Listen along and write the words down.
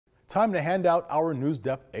Time to hand out our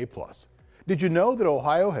NewsDepth A+. Did you know that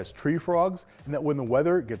Ohio has tree frogs and that when the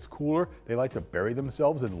weather gets cooler, they like to bury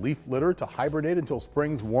themselves in leaf litter to hibernate until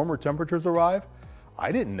spring's warmer temperatures arrive?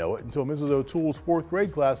 I didn't know it until Mrs. O'Toole's 4th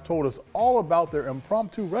grade class told us all about their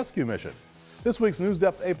impromptu rescue mission. This week's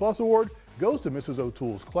NewsDepth A+ Award goes to Mrs.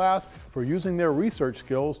 O'Toole's class for using their research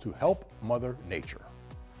skills to help Mother Nature.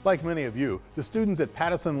 Like many of you, the students at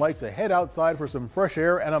Pattison like to head outside for some fresh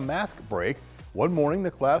air and a mask break. One morning, the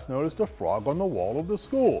class noticed a frog on the wall of the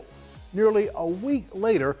school. Nearly a week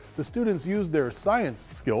later, the students used their science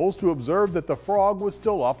skills to observe that the frog was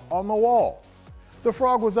still up on the wall. The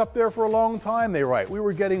frog was up there for a long time, they write. We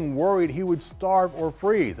were getting worried he would starve or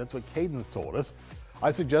freeze. That's what Kadence told us.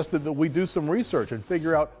 I suggested that we do some research and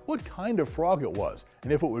figure out what kind of frog it was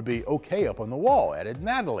and if it would be okay up on the wall, added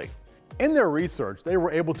Natalie. In their research, they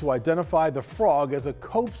were able to identify the frog as a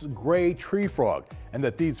Cope's gray tree frog, and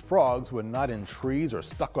that these frogs, when not in trees or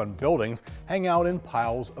stuck on buildings, hang out in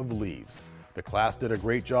piles of leaves. The class did a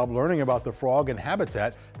great job learning about the frog and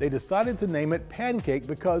habitat. They decided to name it Pancake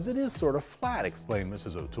because it is sort of flat, explained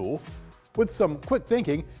Mrs. O'Toole. With some quick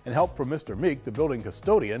thinking and help from Mr. Meek, the building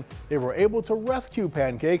custodian, they were able to rescue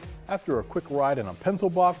Pancake. After a quick ride in a pencil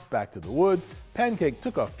box back to the woods, Pancake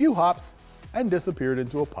took a few hops and disappeared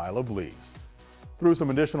into a pile of leaves. Through some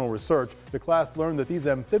additional research, the class learned that these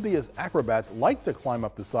amphibious acrobats like to climb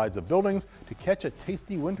up the sides of buildings to catch a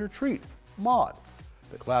tasty winter treat, moths.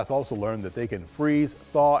 The class also learned that they can freeze,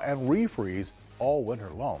 thaw, and refreeze all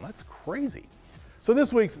winter long. That's crazy. So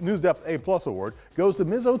this week's NewsDepth A+ Award goes to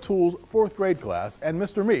Ms. O'Toole's 4th grade class and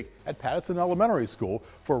Mr. Meek at Pattison Elementary School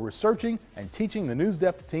for researching and teaching the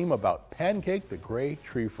NewsDepth team about Pancake the gray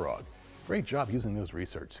tree frog. Great job using those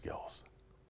research skills.